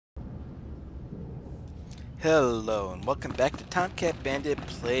Hello and welcome back to Tomcat Bandit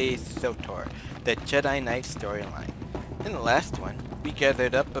Plays Swtor, the Jedi Knight storyline. In the last one, we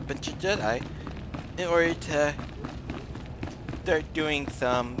gathered up a bunch of Jedi in order to start doing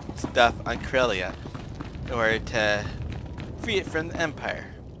some stuff on Corellia in order to free it from the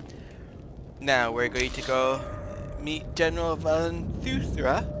Empire. Now we're going to go meet General von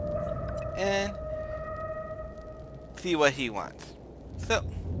Swtor and see what he wants. So,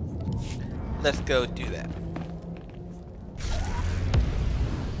 let's go do that.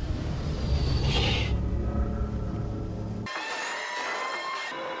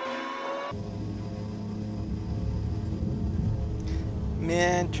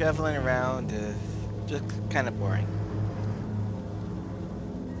 Man, traveling around is just kind of boring.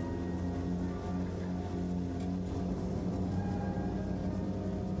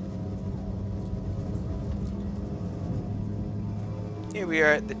 Here we are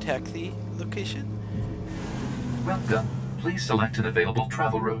at the taxi location. Welcome. Please select an available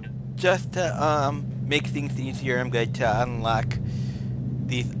travel route. Just to make things easier, I'm going to unlock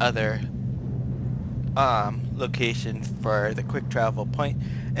these other locations for the quick travel point,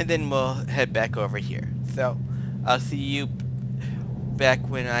 and then we'll head back over here. So I'll see you back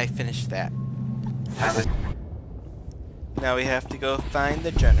when I finish that. Now we have to go find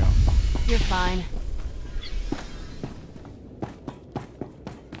the general. You're fine.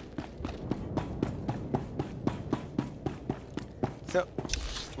 So,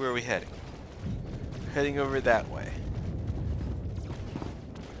 where are we heading? Heading over that way.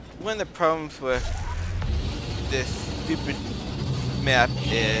 One of the problems with this stupid map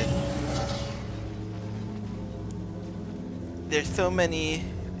is there's so many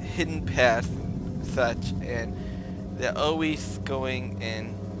hidden paths and such, and they're always going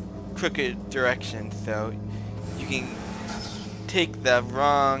in crooked directions, so you can take the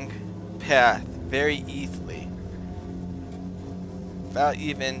wrong path very easily without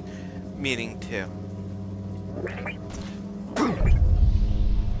even meaning to.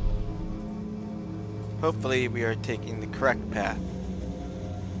 Hopefully we are taking the correct path.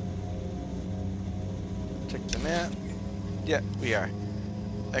 Check the map. Yeah, we are.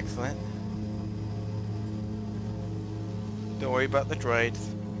 Excellent. Don't worry about the droids.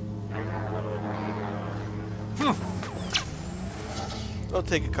 They'll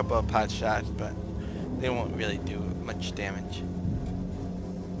take a couple of pot shots, but they won't really do much damage.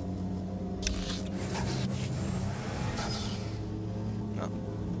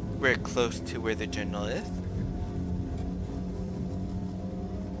 We're close to where the general is.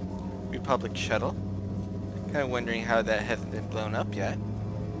 Republic shuttle. Kind of wondering how that hasn't been blown up yet.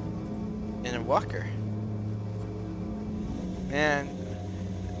 And a walker. Man,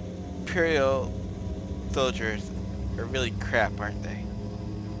 Imperial soldiers are really crap, aren't they?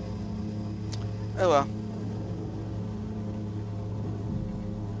 Oh well.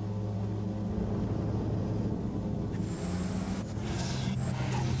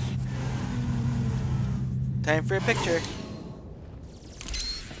 Time for a picture.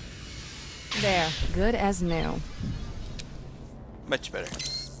 There, good as new. Much better.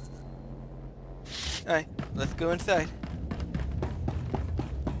 Alright, let's go inside.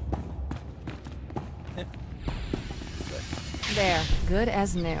 There, good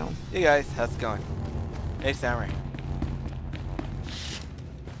as new. Hey guys, how's it going? Hey Samurai.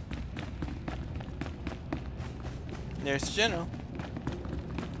 There's General.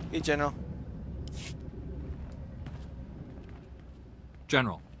 Hey General.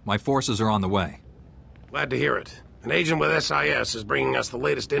 General, my forces are on the way. Glad to hear it. An agent with SIS is bringing us the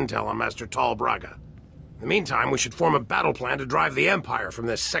latest intel on Master Tal Braga. In the meantime, we should form a battle plan to drive the Empire from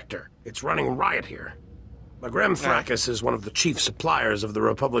this sector. It's running riot here. Magrem Thrakis is one of the chief suppliers of the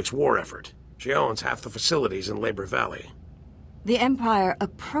Republic's war effort. She owns half the facilities in Labor Valley. The Empire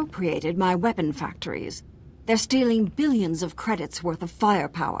appropriated my weapon factories. They're stealing billions of credits worth of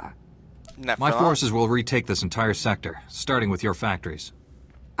firepower. My forces will retake this entire sector, starting with your factories.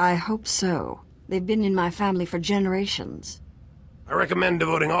 I hope so. They've been in my family for generations. I recommend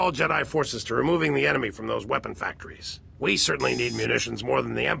devoting all Jedi forces to removing the enemy from those weapon factories. We certainly need munitions more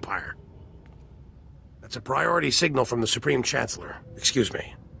than the Empire. That's a priority signal from the Supreme Chancellor. Excuse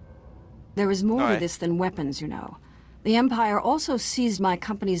me. There is more to this than weapons, you know. The Empire also seized my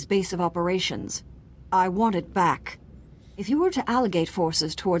company's base of operations. I want it back. If you were to allocate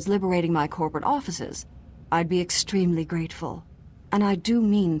forces towards liberating my corporate offices, I'd be extremely grateful. And I do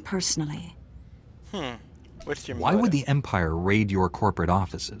mean personally. What's your Why would the Empire raid your corporate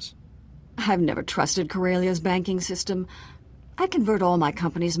offices? I've never trusted Corellia's banking system. I convert all my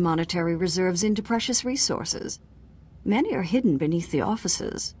company's monetary reserves into precious resources. Many are hidden beneath the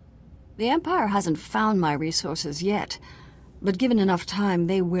offices. The Empire hasn't found my resources yet, but given enough time,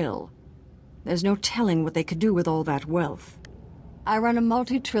 they will. There's no telling what they could do with all that wealth. I run a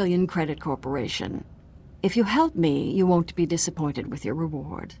multi-trillion credit corporation. If you help me, you won't be disappointed with your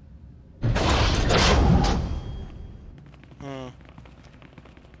reward.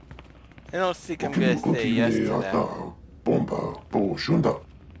 I don't think I'm gonna say yes to that.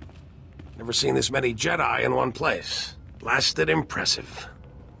 Never seen this many Jedi in one place. Blasted impressive.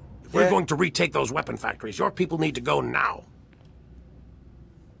 If we're going to retake those weapon factories, your people need to go now.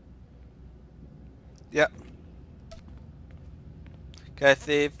 Yep. Gotta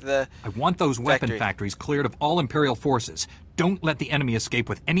save the I want those weapon factories cleared of all Imperial forces. Don't let the enemy escape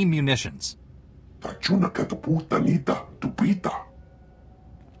with any munitions.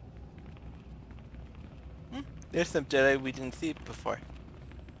 There's some Jedi we didn't see before.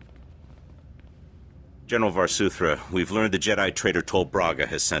 General Swtor, we've learned the Jedi traitor Tol Braga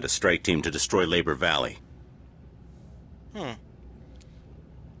has sent a strike team to destroy Labor Valley.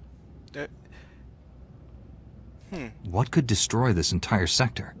 What could destroy this entire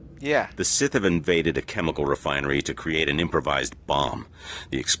sector? Yeah. The Sith have invaded a chemical refinery to create an improvised bomb.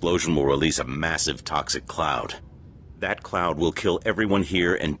 The explosion will release a massive toxic cloud. That cloud will kill everyone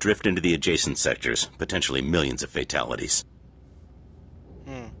here and drift into the adjacent sectors, potentially millions of fatalities.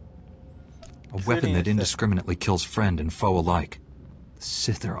 A weapon that indiscriminately kills friend and foe alike. The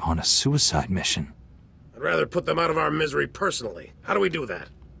Sith are on a suicide mission. I'd rather put them out of our misery personally. How do we do that?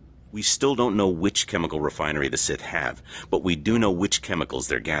 We still don't know which chemical refinery the Sith have, but we do know which chemicals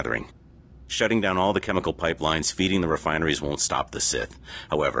they're gathering. Shutting down all the chemical pipelines feeding the refineries won't stop the Sith.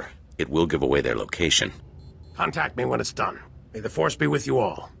 However, it will give away their location. Contact me when it's done. May the Force be with you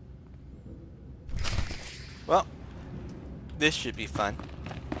all. Well, this should be fun.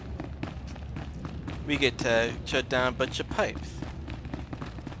 We get to shut down a bunch of pipes.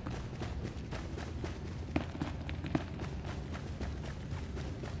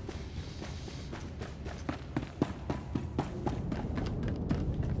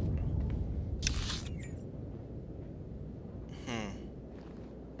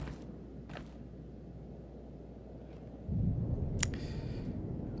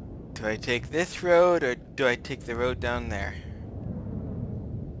 Do I take this road or do I take the road down there?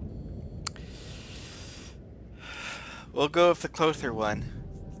 We'll go with the closer one.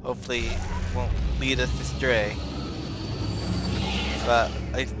 Hopefully it won't lead us astray. But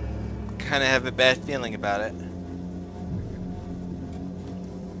I kind of have a bad feeling about it.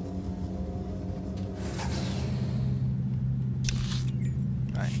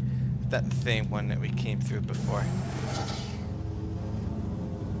 Right. That's the same one that we came through before.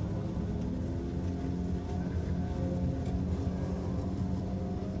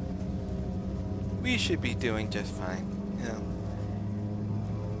 We should be doing just fine, you know.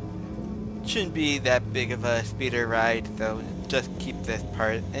 Shouldn't be that big of a speeder ride, so just keep this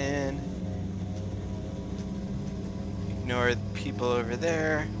part in. Ignore the people over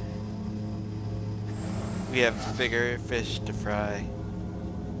there. We have bigger fish to fry.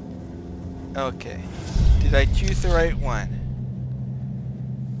 Okay. Did I choose the right one?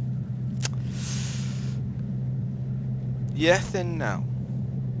 Yes and no.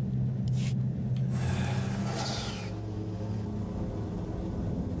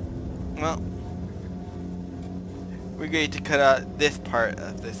 Well, we're going to cut out this part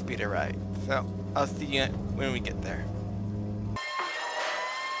of the speeder ride, so I'll see you when we get there.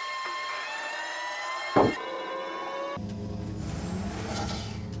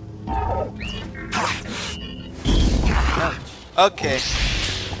 Okay,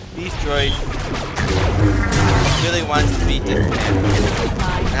 these droids really want to be dismantled,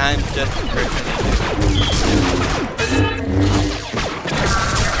 and I'm just the person to do it.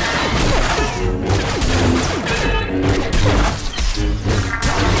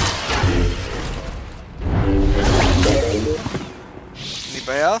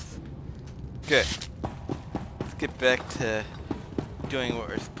 Anybody else? Good. Let's get back to doing what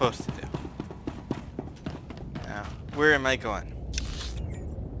we're supposed to do. Now, where am I going?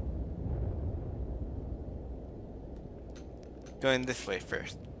 Going this way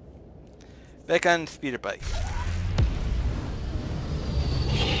first. Back on the speeder bike.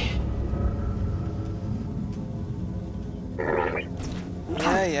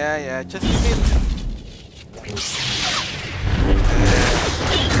 Yeah. Just give me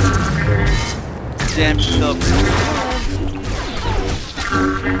damn silver.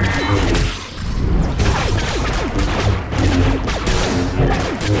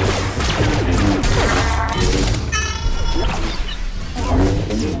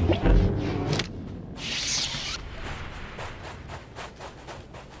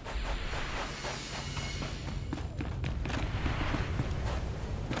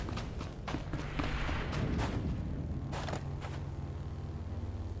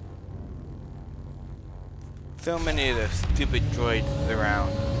 So many of those stupid droids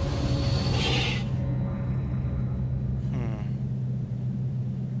around.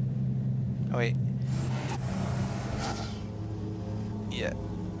 Oh wait. Yeah.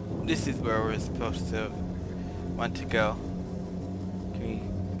 This is where we're supposed to want to go. Can we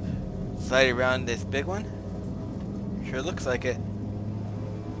slide around this big one? Sure looks like it.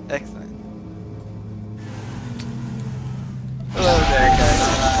 Excellent. Hello there, guys.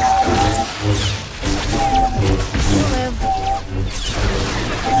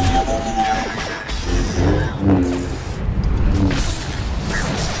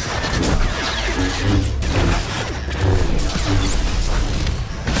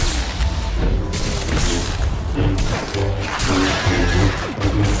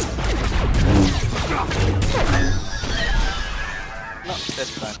 No, that's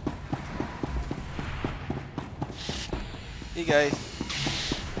fine. You guys,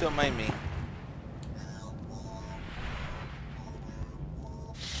 don't mind me.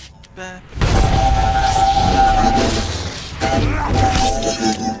 That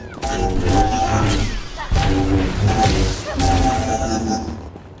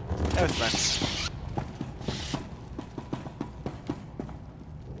was fun.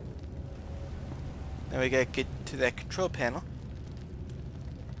 Now we gotta get to that control panel.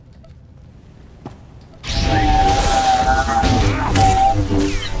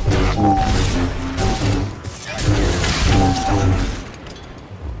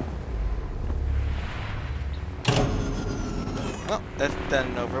 Well, that's done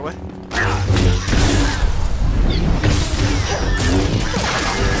and over with.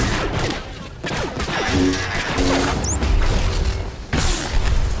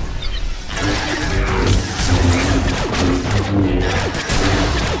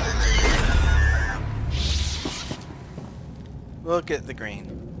 We'll get the green.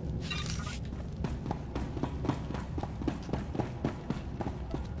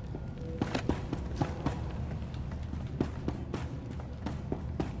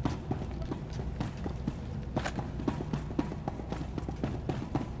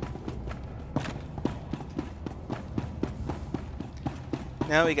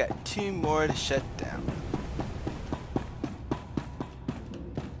 Now we got 2 more to shut down.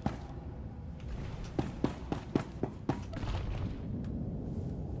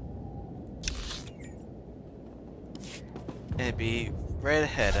 And it'd be right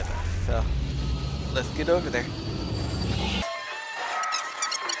ahead of us, so let's get over there.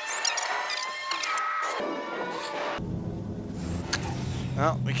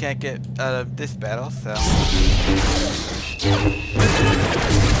 Well, we can't get out of this battle, so...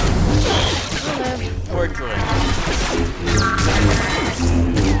 More droid.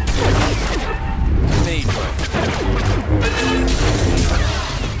 Mini droid.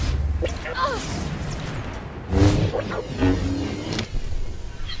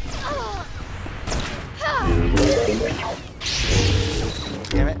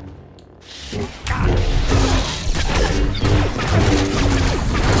 Damn it.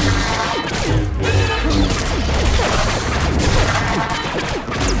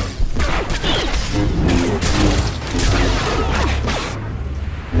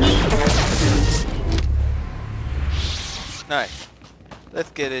 Nice.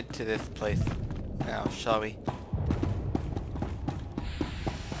 Let's get into this place now, shall we?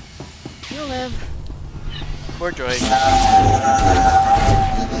 You'll live. More droids.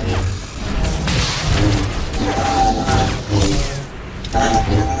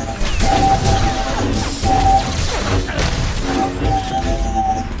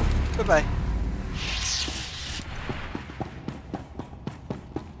 Bye-bye.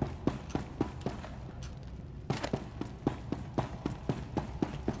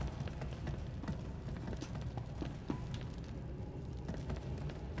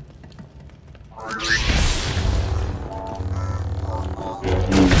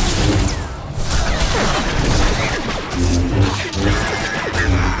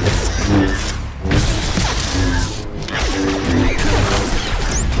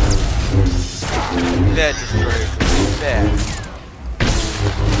 That destroyer is bad.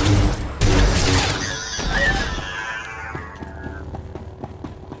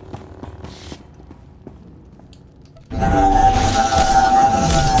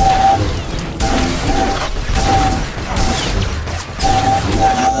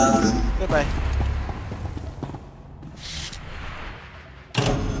 Bye-bye.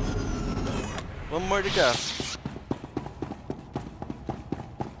 One more to go.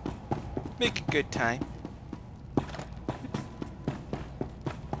 Make a good time.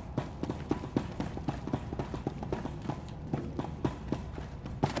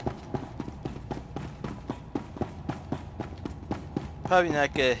 Probably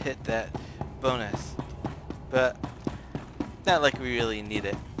not gonna hit that bonus, but not like we really need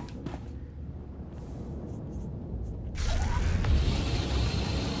it.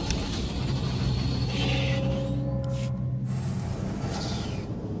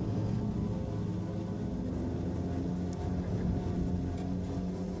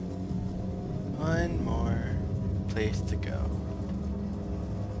 One more place to go.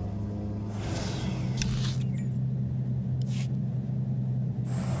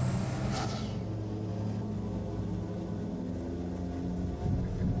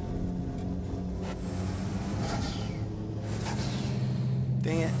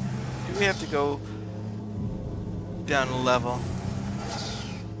 Dang it. Do we have to go down a level?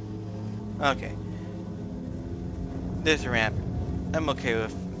 Okay. There's a ramp. I'm okay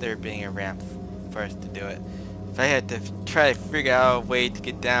with there being a ramp for us to do it. If I had to try to figure out a way to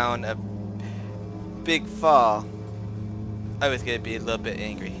get down a big fall, I was gonna be a little bit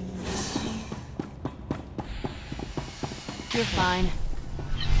angry. You're fine.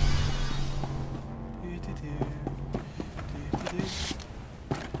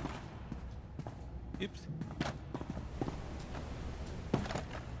 Oops.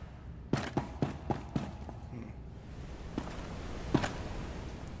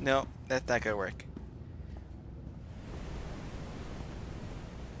 No, that's not gonna work.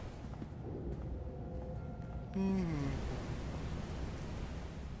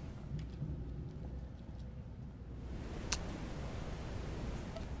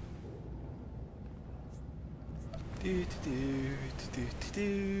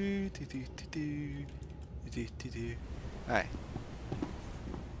 Alright.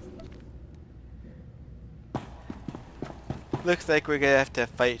 Looks like we're gonna have to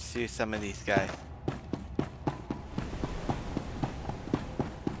fight through some of these guys.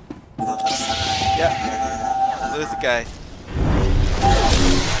 Yep. Those are guys.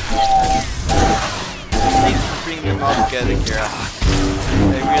 Thanks for bringing them all together, Kira.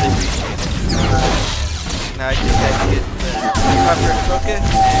 I really appreciate it. Now I just have to get the proper focus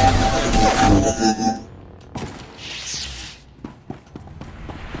and...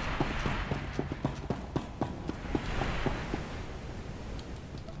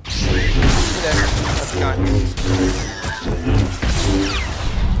 Whatever, that's gone.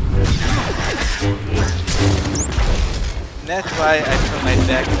 And that's why I put my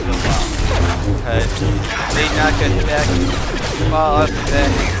back to the wall. Because they knock us back, fall off the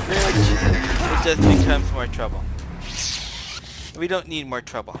back bridge, it just becomes more trouble. We don't need more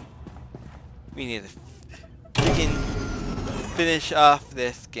trouble. We need to finish off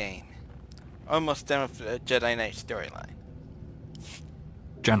this game. Almost done with the Jedi Knight storyline.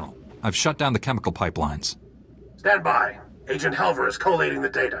 General, I've shut down the chemical pipelines. Stand by. Agent Helver is collating the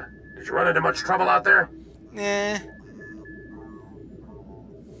data. Did you run into much trouble out there? Nah.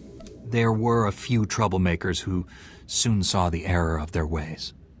 There were a few troublemakers who soon saw the error of their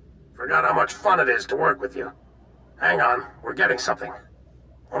ways. Forgot how much fun it is to work with you. Hang on, we're getting something.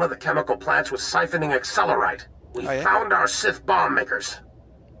 One of the chemical plants was siphoning accelerite. We found our Sith bomb makers.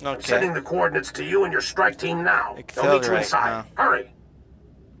 Okay. I'm sending the coordinates to you and your strike team now. They'll meet you inside. Hurry.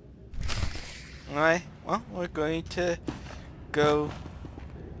 Alright, well, we're going to go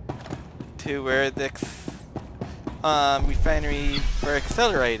to where the refinery for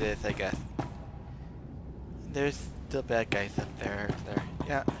accelerate is, I guess. There's still bad guys up there.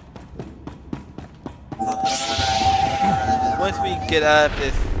 Yeah. Once we get out of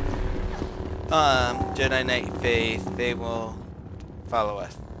this Jedi Knight phase, they will follow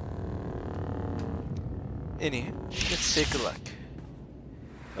us. Anywho, let's take a look.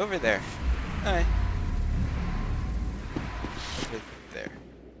 Over there. Alright. Over there.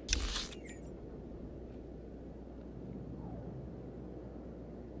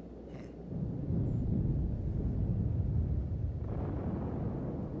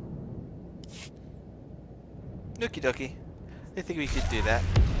 Okie dokie. I think we could do that.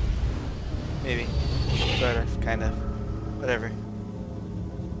 Maybe. Sort of. Kind of. Whatever.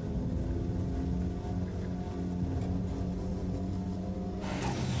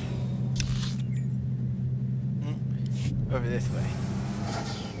 Over this way.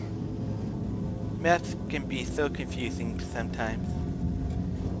 Maps can be so confusing sometimes.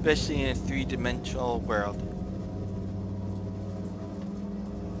 Especially in a three-dimensional world.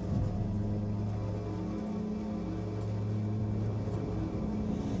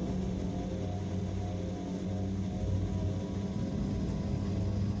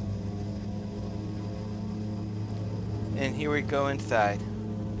 And here we go inside.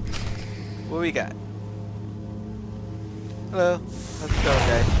 What we got? Hello. Let's go,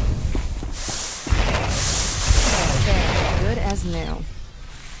 guys. Very good as new.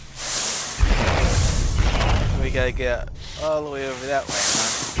 We gotta get all the way over that way, huh?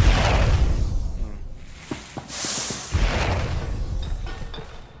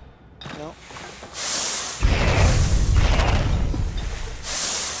 Nope.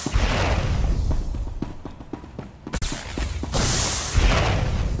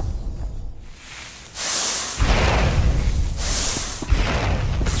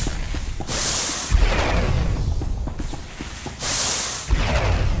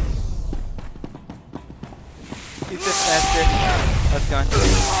 Keep this faster. Let's go.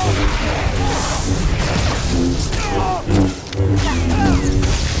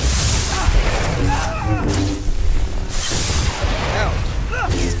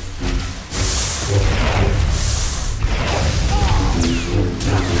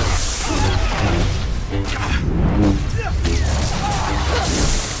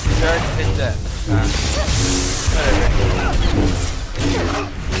 Start to hit that. Whatever.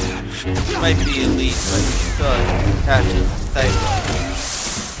 Might be elite, but still have to decipher.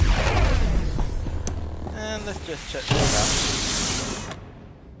 And let's just shut this off.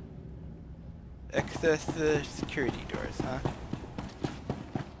 Access the security doors, huh?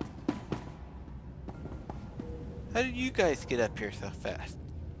 How did you guys get up here so fast?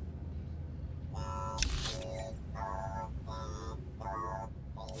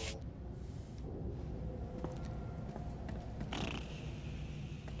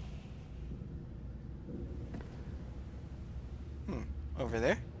 Over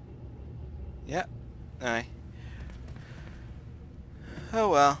there? Yep. Alright. Oh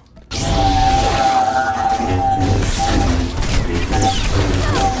well.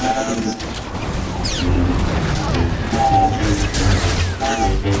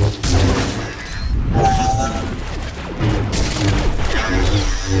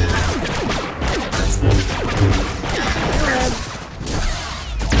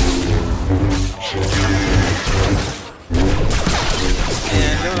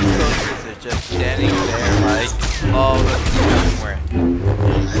 And those soldiers are just standing there like all the somewhere.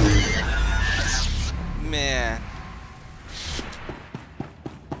 Man.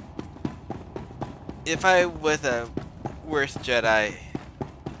 If I was a worse Jedi,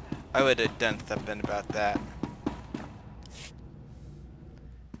 I would have done something about that.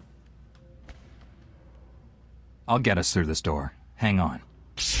 I'll get us through this door. Hang on.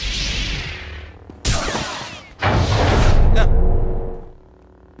 No.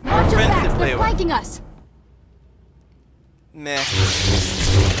 Watch your friends to backs, play they're with. flanking us. Meh.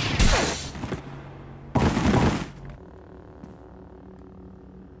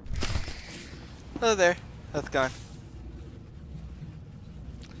 Hello there. How's it going?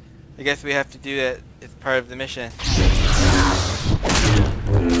 I guess we have to do it as part of the mission.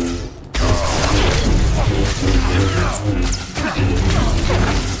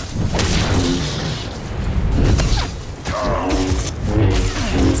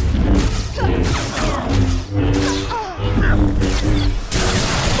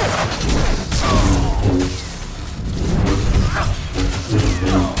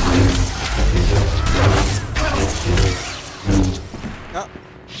 Oh,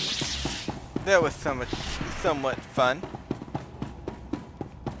 that was somewhat fun.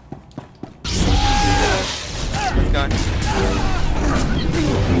 Gone.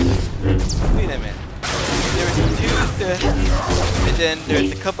 Wait a minute. There was two Sith, and then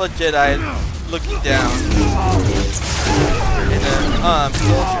there's a couple of Jedi looking down. And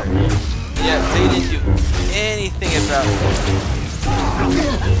soldier. Yeah, they didn't do anything about it.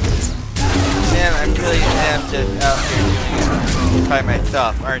 Man, I really am just out here doing it by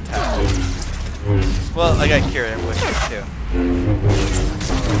myself, aren't I? Well, I got Kira with it too.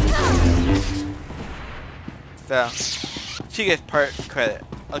 So, she gets part credit.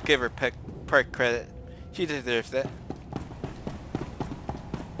 I'll give her part credit. She deserves it.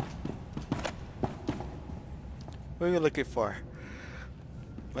 What are we looking for?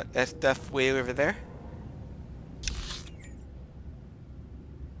 What, that stuff way over there?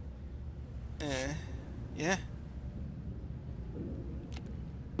 Yeah.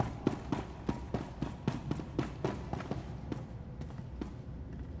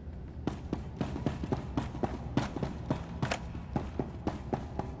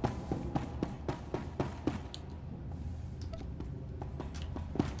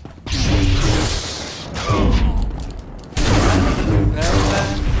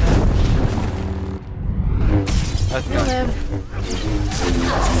 Let's go. You'll live.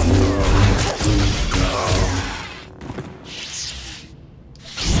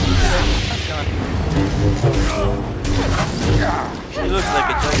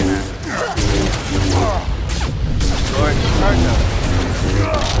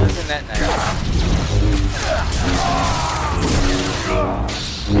 Wasn't that nice?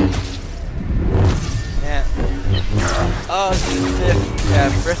 Yeah. Oh, Sith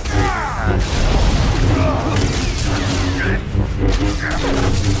have respirators on.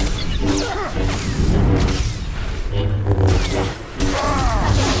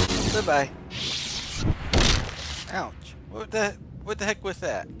 Goodbye. Ouch. What the heck was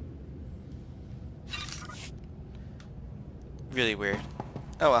that? Really weird.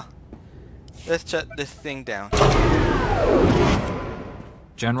 Oh well. Let's shut this thing down.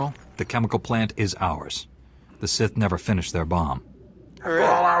 General, the chemical plant is ours. The Sith never finished their bomb. After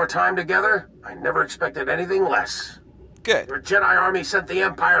all our time together, I never expected anything less. Good. Your Jedi army sent the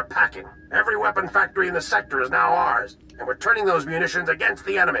Empire packing. Every weapon factory in the sector is now ours, and we're turning those munitions against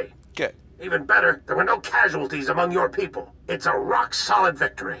the enemy. Good. Even better, there were no casualties among your people. It's a rock-solid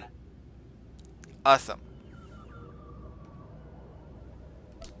victory. Awesome.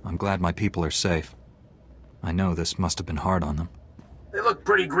 I'm glad my people are safe. I know this must have been hard on them. They looked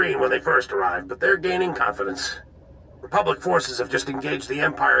pretty green when they first arrived, but they're gaining confidence. Republic forces have just engaged the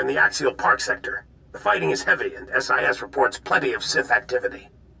Empire in the Axial Park sector. The fighting is heavy, and SIS reports plenty of Sith activity.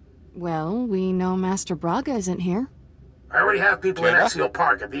 Well, we know Master Braga isn't here. I already have people in Axial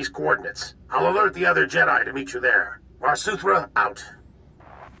Park at these coordinates. I'll alert the other Jedi to meet you there. Swtor, out.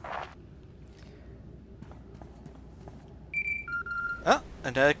 Oh,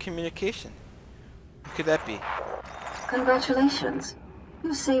 another communication. What could that be? Congratulations.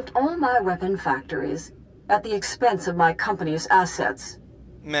 You saved all my weapon factories at the expense of my company's assets.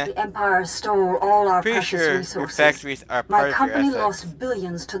 Meh. The Empire stole all our Pretty precious sure resources. your factories are part My of company your assets. lost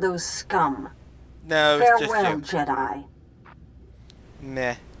billions to those scum. No, it's just Farewell, you. Jedi.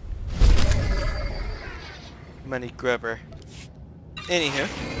 Meh. Money grubber. Anywho,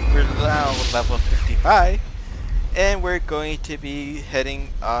 we're now level 55, and we're going to be heading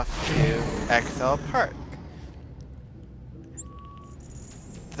off to Axial Park.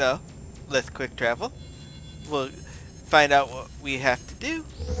 So, let's quick travel. We'll find out what we have to do,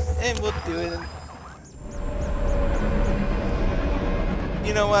 and we'll do it in...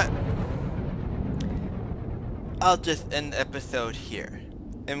 You know what? I'll just end the episode here,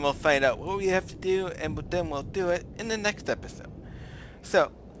 and we'll find out what we have to do, and then we'll do it in the next episode.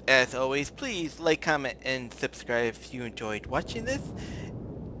 So, as always, please like, comment, and subscribe if you enjoyed watching this,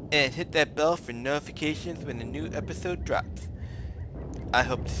 and hit that bell for notifications when a new episode drops. I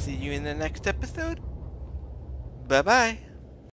hope to see you in the next episode. Bye-bye.